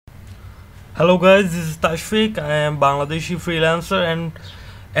Hello guys, this is Tashfik. I am Bangladeshi freelancer and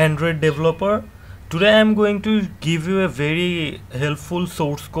Android developer. Today I am going to give you a very helpful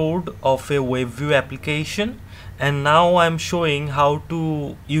source code of a Webview application, and now I am showing how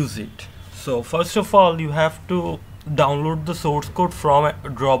to use it. So first of all, you have to download the source code from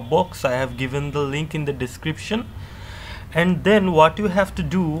Dropbox. I have given the link in the description. And then what you have to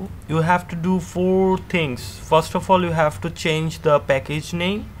do four things. First of all, you have to change the package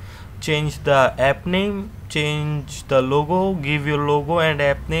name, change the app name, change the logo, give your logo and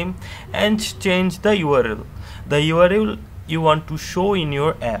app name, and change the URL, the URL you want to show in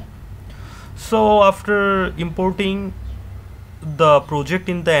your app. So after importing the project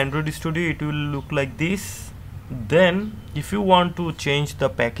in the Android Studio, it will look like this. Then if you want to change the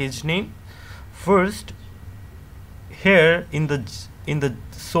package name, first here in the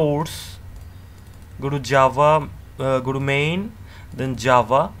source, go to Java, go to main, then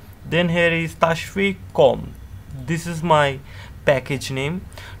Java, then here is Tashfik.com. This is my package name.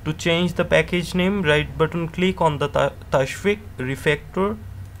 To change the package name, right button click on the Tashfik, refactor,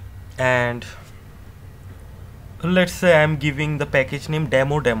 and let's say I'm giving the package name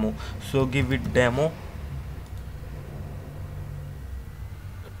demo, so give it demo,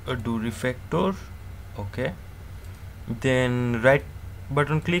 do refactor, okay. Then right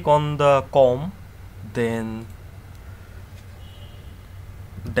button click on the com, then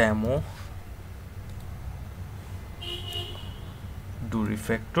demo, do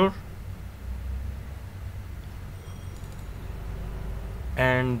refactor,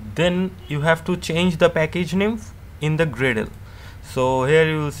 and then you have to change the package name in the Gradle. So here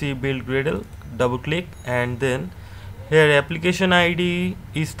you will see build Gradle, double click, and then here application ID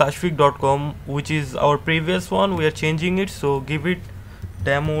is tashfik.com, which is our previous one. We are changing it, so give it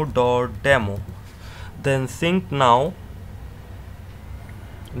demo.demo, then sync now.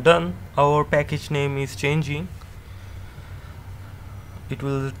 Done. Our package name is changing. It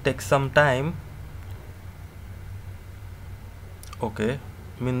will take some time. Okay,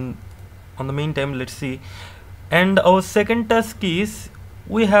 on the meantime, let's see. And our second task is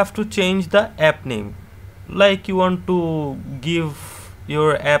we have to change the app name. Like you want to give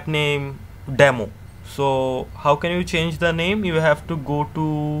your app name demo, so how can you change the name? You have to go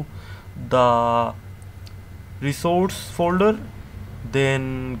to the resource folder,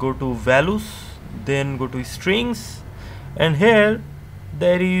 then go to values, then go to strings, and here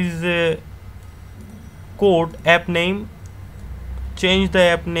there is a code app name. Change the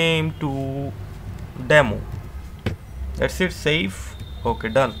app name to demo. That's it. Save. Okay,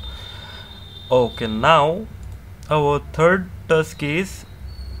 done. Okay, now our third task is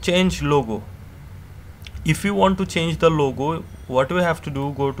change logo. If you want to change the logo, what you have to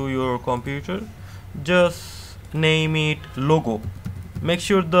do, go to your computer, just name it logo. Make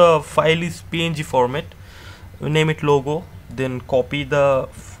sure the file is PNG format, name it logo, then copy the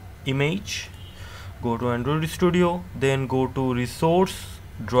image, go to Android Studio, then go to resource,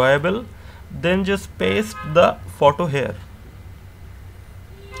 drawable, then just paste the photo here.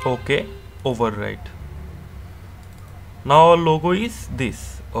 Okay, overwrite. Now our logo is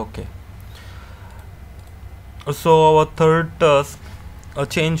this. Okay, so our third task, a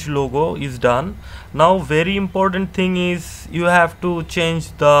change logo, is done. Now very important thing is you have to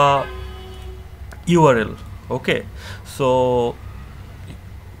change the URL. Okay, so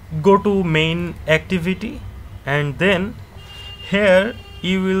go to main activity, and then here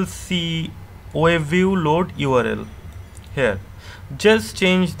you will see Webview load URL. Here just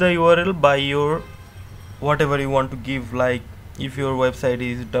change the URL by your whatever you want to give. Like if your website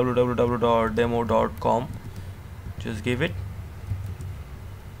is www.demo.com, just give it,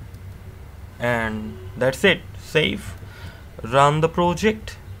 and that's it. Save, run the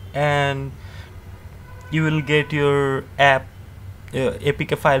project, and you will get your app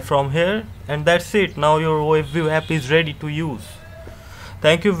APK file from here, and that's it. Now your Webview app is ready to use.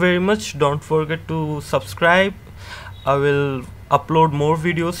 Thank you very much. Don't forget to subscribe. I will upload more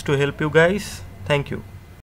videos to help you guys. Thank you.